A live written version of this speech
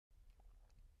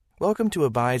Welcome to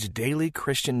Abide's Daily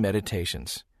Christian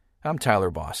Meditations. I'm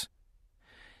Tyler Boss.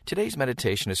 Today's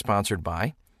meditation is sponsored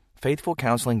by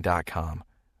FaithfulCounseling.com,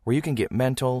 where you can get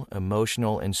mental,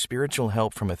 emotional, and spiritual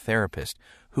help from a therapist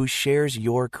who shares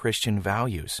your Christian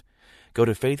values. Go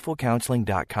to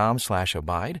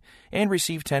FaithfulCounseling.com/abide and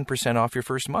receive 10% off your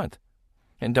first month.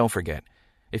 And don't forget,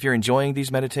 if you're enjoying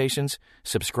these meditations,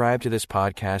 subscribe to this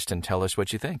podcast and tell us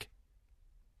what you think.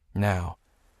 Now,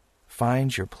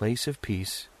 find your place of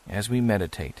peace as we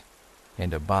meditate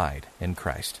and abide in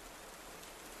Christ.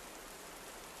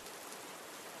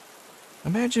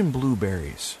 Imagine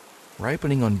blueberries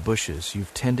ripening on bushes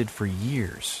you've tended for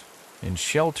years and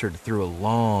sheltered through a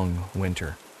long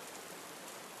winter.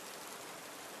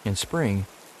 In spring,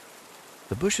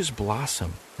 the bushes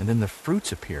blossom and then the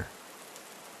fruits appear.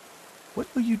 What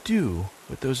will you do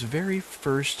with those very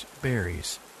first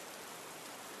berries?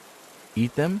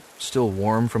 Eat them, still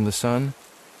warm from the sun?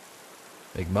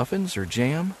 Make muffins or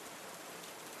jam?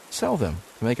 Sell them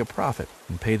to make a profit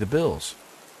and pay the bills?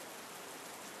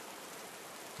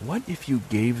 What if you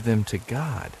gave them to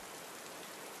God?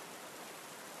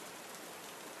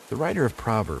 The writer of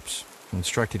Proverbs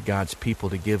instructed God's people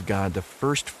to give God the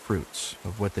first fruits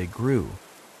of what they grew.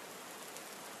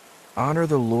 Honor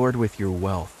the Lord with your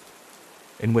wealth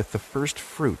and with the first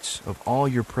fruits of all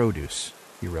your produce,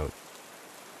 he wrote.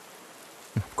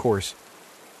 Of course,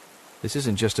 this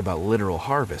isn't just about literal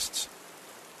harvests.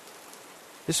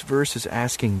 This verse is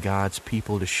asking God's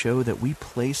people to show that we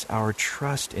place our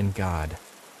trust in God,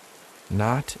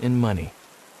 not in money.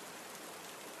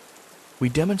 We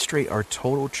demonstrate our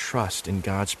total trust in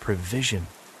God's provision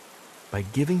by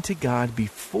giving to God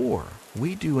before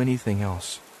we do anything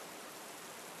else.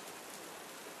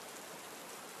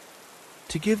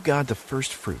 To give God the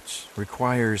first fruits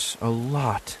requires a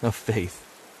lot of faith.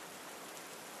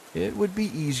 It would be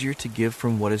easier to give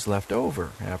from what is left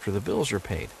over after the bills are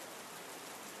paid.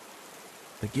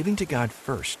 But giving to God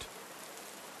first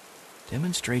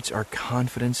demonstrates our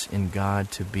confidence in God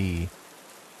to be,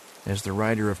 as the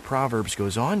writer of Proverbs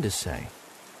goes on to say,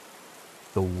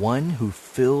 the one who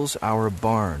fills our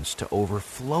barns to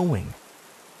overflowing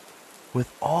with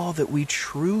all that we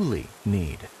truly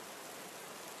need.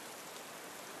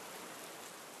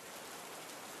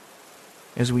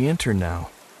 As we enter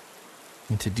now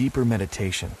into deeper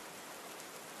meditation,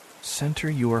 center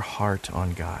your heart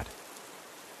on God.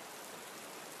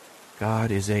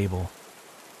 God is able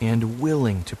and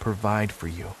willing to provide for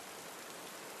you.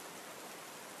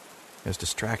 As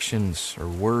distractions or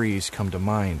worries come to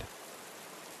mind,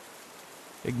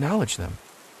 acknowledge them.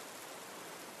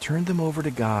 Turn them over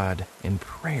to God in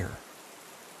prayer,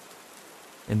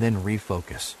 and then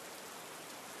refocus.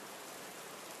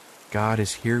 God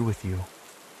is here with you,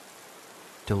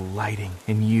 delighting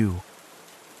in you.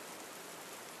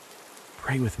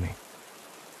 Pray with me.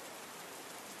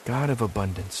 God of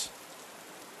abundance,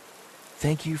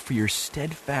 thank you for your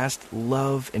steadfast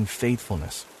love and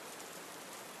faithfulness.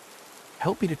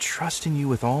 Help me to trust in you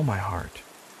with all my heart,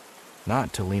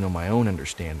 not to lean on my own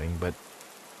understanding, but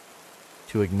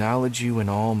to acknowledge you in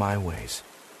all my ways.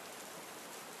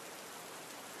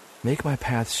 Make my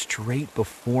path straight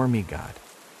before me, God.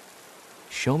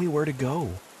 Show me where to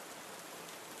go,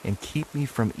 and keep me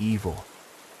from evil.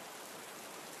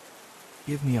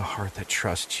 Give me a heart that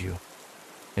trusts you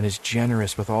and is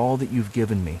generous with all that you've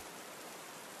given me.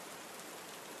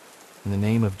 In the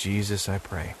name of Jesus, I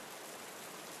pray.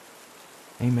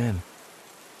 Amen.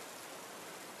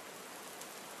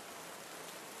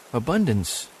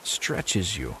 Abundance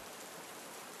stretches you.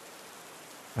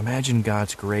 Imagine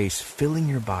God's grace filling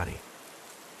your body.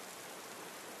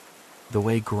 The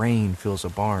way grain fills a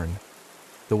barn,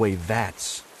 the way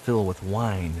vats fill with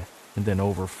wine and then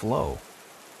overflow.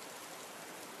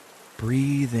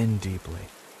 Breathe in deeply,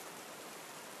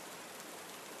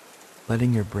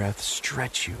 letting your breath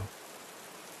stretch you.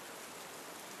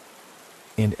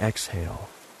 And exhale,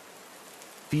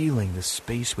 feeling the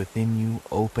space within you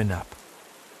open up.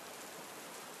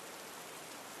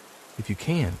 If you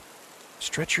can,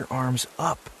 stretch your arms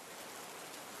up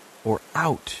or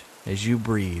out as you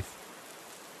breathe,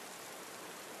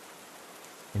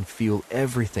 and feel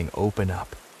everything open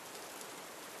up.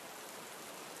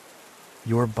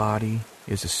 Your body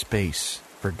is a space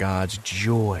for God's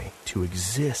joy to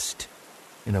exist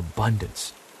in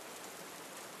abundance.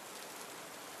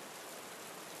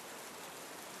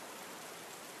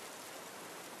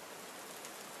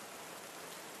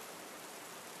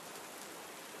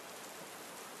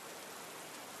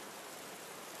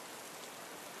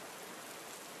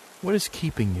 What is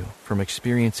keeping you from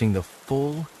experiencing the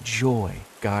full joy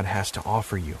God has to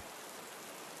offer you?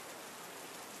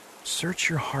 Search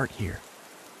your heart here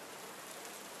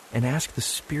and ask the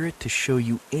Spirit to show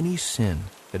you any sin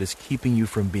that is keeping you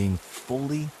from being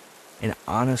fully and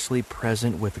honestly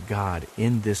present with God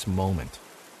in this moment.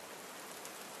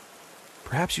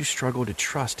 Perhaps you struggle to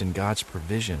trust in God's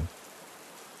provision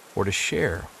or to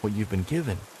share what you've been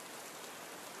given.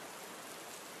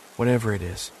 Whatever it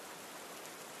is,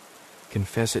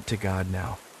 confess it to God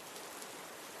now.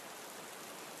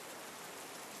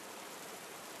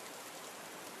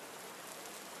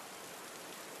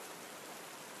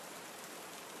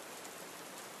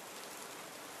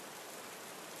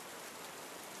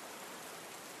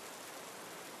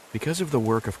 Because of the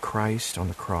work of Christ on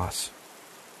the cross,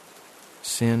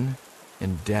 sin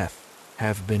and death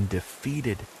have been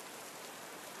defeated.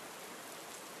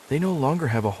 They no longer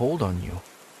have a hold on you.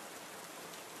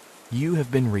 You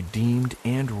have been redeemed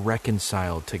and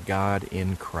reconciled to God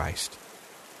in Christ.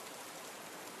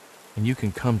 And you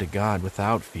can come to God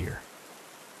without fear.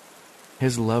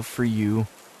 His love for you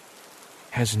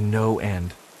has no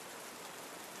end.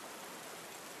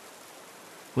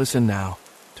 Listen now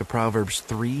to Proverbs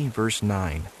 3, verse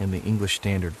 9 in the English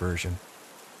Standard Version.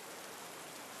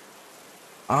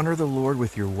 Honor the Lord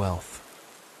with your wealth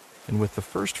and with the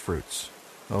first fruits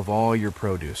of all your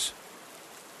produce.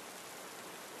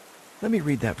 Let me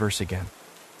read that verse again.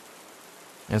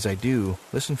 As I do,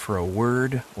 listen for a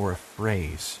word or a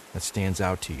phrase that stands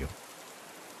out to you.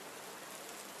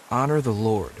 Honor the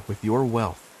Lord with your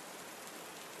wealth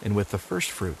and with the first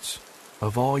fruits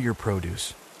of all your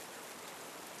produce.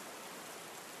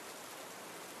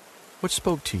 What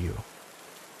spoke to you?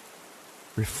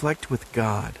 Reflect with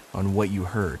God on what you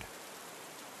heard.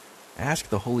 Ask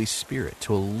the Holy Spirit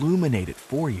to illuminate it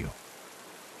for you.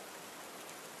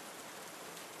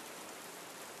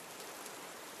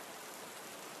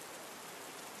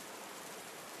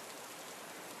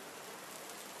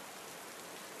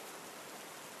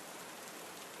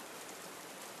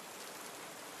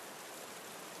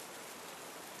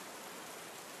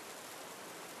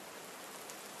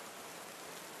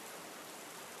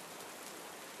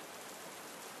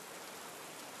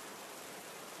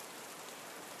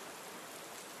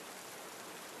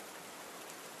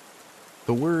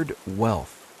 The word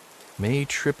wealth may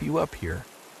trip you up here.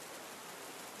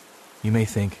 You may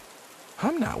think,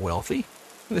 I'm not wealthy.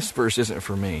 This verse isn't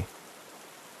for me.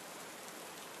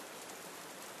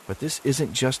 But this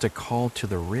isn't just a call to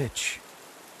the rich.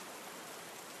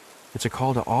 It's a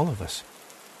call to all of us.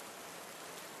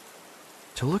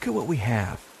 To look at what we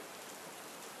have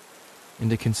and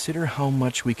to consider how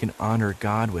much we can honor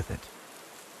God with it.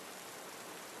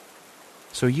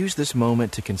 So use this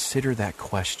moment to consider that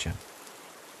question.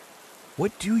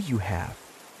 What do you have?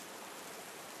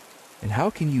 And how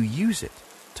can you use it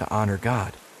to honor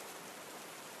God?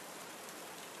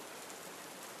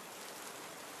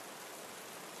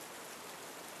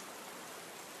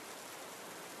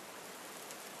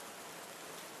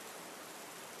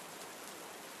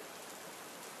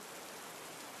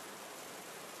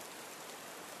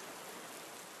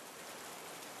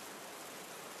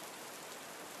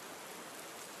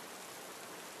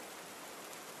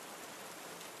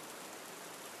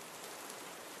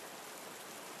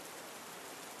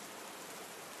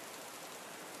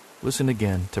 Listen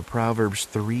again to Proverbs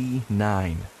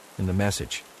 3:9 in the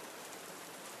Message.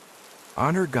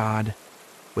 Honor God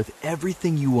with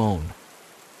everything you own.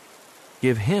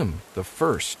 Give Him the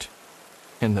first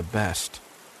and the best.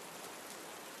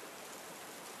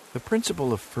 The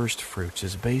principle of first fruits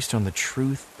is based on the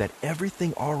truth that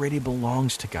everything already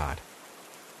belongs to God.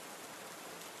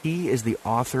 He is the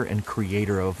author and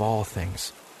creator of all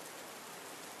things.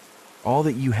 All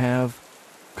that you have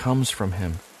comes from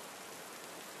Him.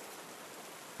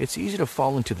 It's easy to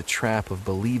fall into the trap of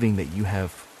believing that you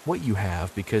have what you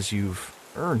have because you've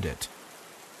earned it,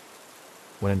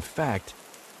 when in fact,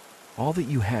 all that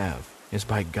you have is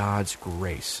by God's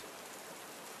grace.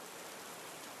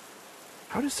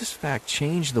 How does this fact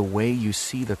change the way you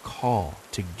see the call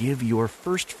to give your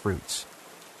first fruits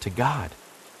to God?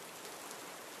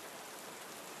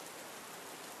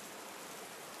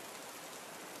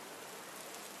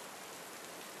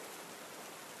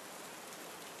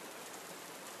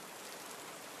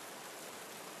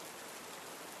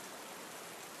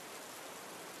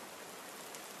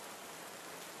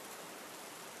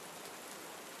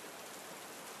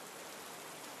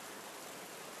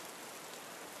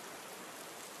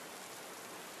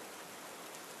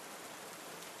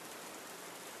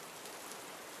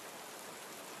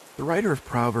 The writer of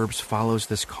Proverbs follows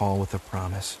this call with a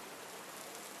promise.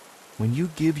 When you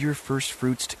give your first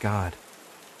fruits to God,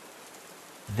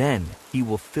 then He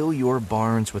will fill your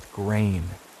barns with grain,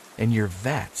 and your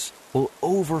vats will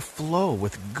overflow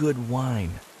with good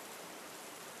wine.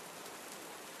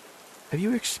 Have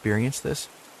you experienced this?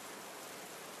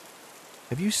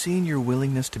 Have you seen your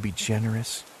willingness to be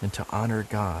generous and to honor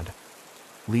God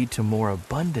lead to more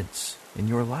abundance in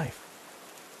your life?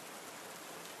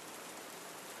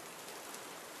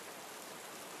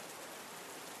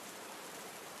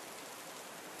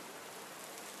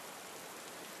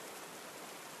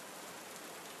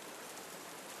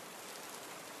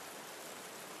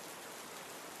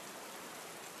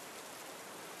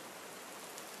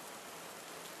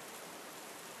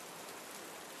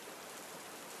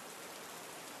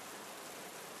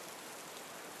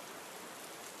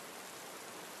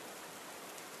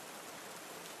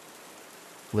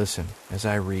 Listen as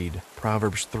I read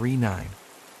Proverbs 3:9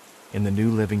 in the New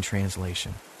Living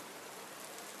Translation.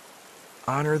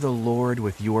 Honor the Lord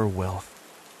with your wealth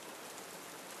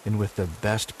and with the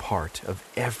best part of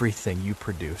everything you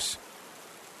produce.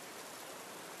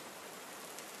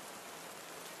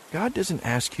 God doesn't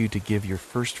ask you to give your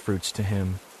first fruits to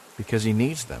Him because He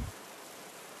needs them.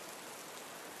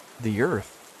 The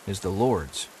earth is the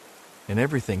Lord's and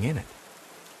everything in it.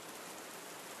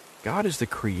 God is the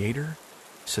creator,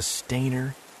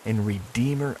 sustainer, and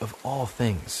redeemer of all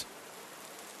things.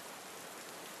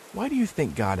 Why do you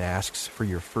think God asks for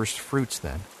your first fruits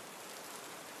then?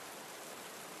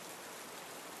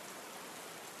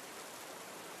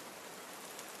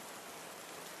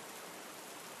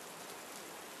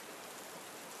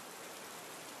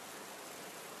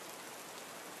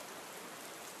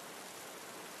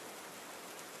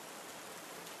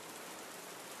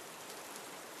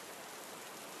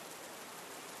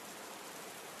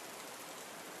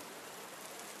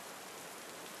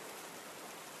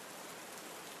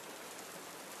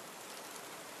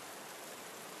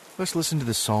 Let's listen to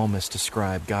the psalmist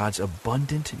describe God's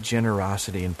abundant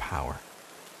generosity and power.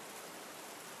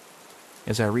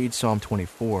 As I read Psalm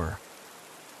 24,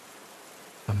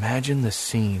 imagine the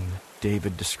scene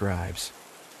David describes.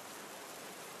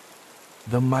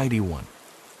 The Mighty One,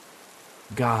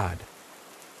 God,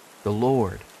 the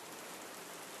Lord,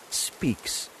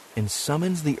 speaks and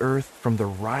summons the earth from the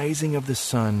rising of the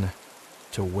sun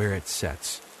to where it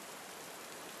sets.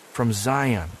 From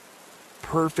Zion,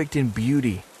 perfect in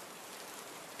beauty,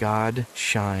 God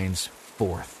shines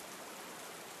forth.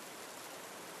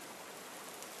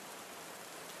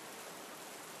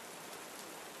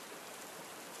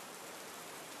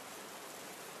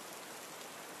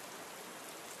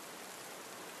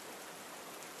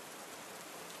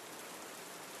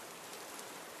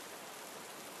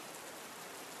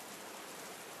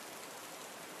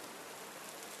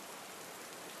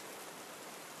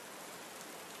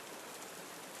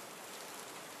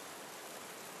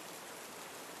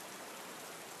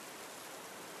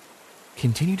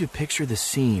 Continue to picture the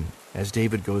scene as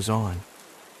David goes on.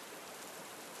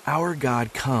 Our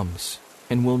God comes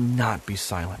and will not be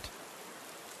silent.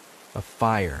 A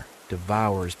fire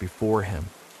devours before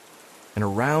him, and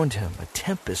around him a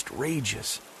tempest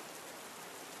rages.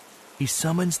 He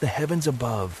summons the heavens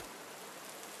above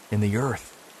and the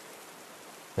earth,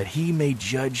 that he may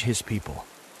judge his people.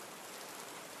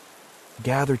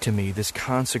 Gather to me this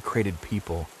consecrated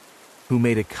people who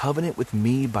made a covenant with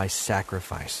me by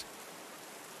sacrifice.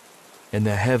 And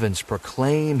the heavens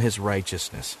proclaim his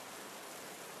righteousness,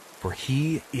 for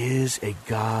he is a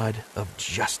God of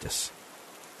justice.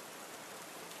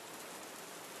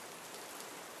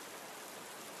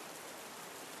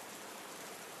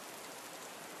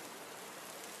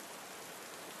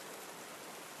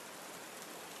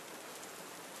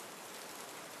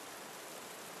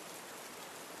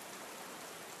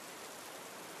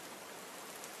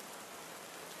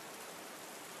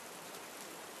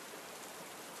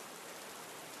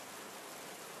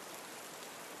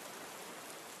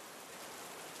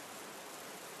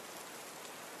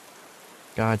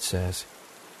 God says,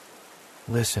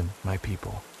 "Listen, my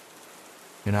people,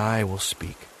 and I will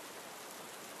speak.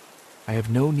 I have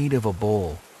no need of a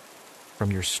bull from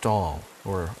your stall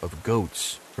or of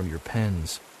goats from your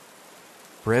pens.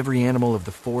 For every animal of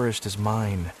the forest is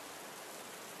mine,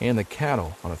 and the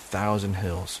cattle on 1,000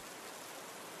 hills.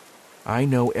 I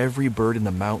know every bird in the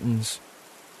mountains,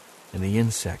 and the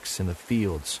insects in the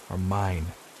fields are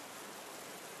mine.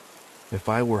 If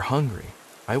I were hungry,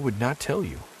 I would not tell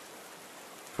you,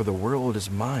 for the world is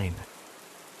mine,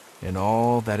 and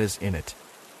all that is in it.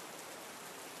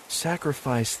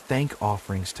 Sacrifice thank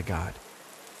offerings to God.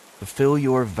 Fulfill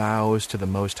your vows to the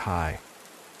Most High,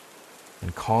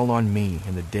 and call on me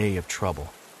in the day of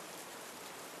trouble.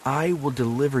 I will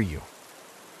deliver you,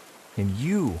 and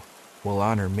you will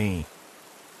honor me."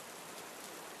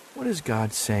 What is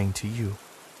God saying to you?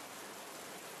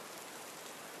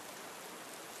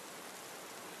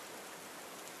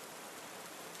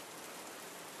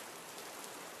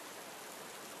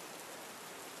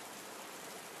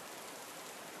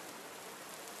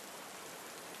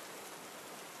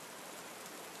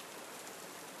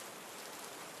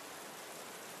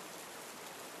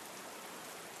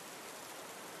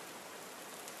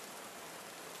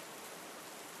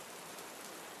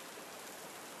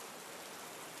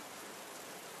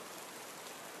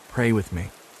 Pray with me.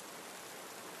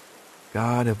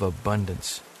 God of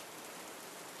abundance,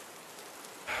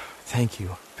 thank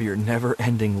you for your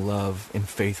never-ending love and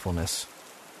faithfulness.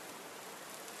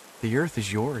 The earth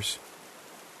is yours,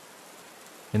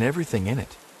 and everything in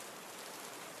it.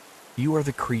 You are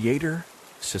the creator,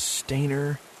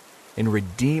 sustainer, and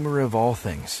redeemer of all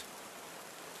things.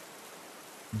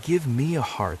 Give me a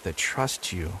heart that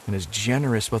trusts you and is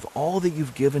generous with all that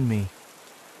you've given me,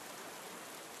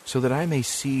 so that I may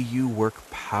see you work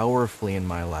powerfully in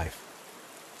my life.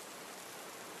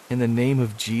 In the name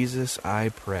of Jesus, I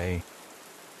pray.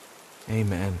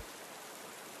 Amen.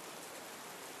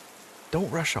 Don't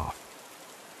rush off.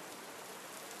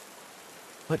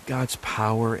 Let God's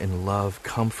power and love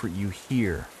comfort you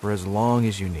here for as long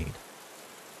as you need.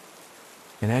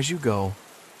 And as you go,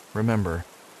 remember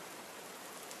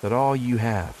that all you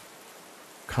have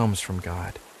comes from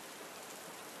God.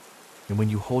 And when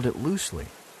you hold it loosely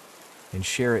and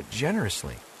share it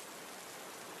generously,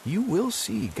 you will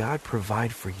see God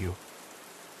provide for you.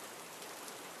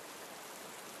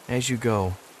 As you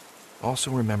go,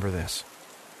 also remember this: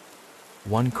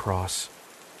 1 cross,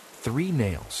 3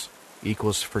 nails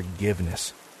equals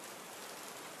forgiveness.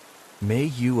 May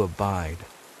you abide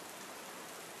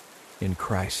in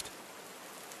Christ.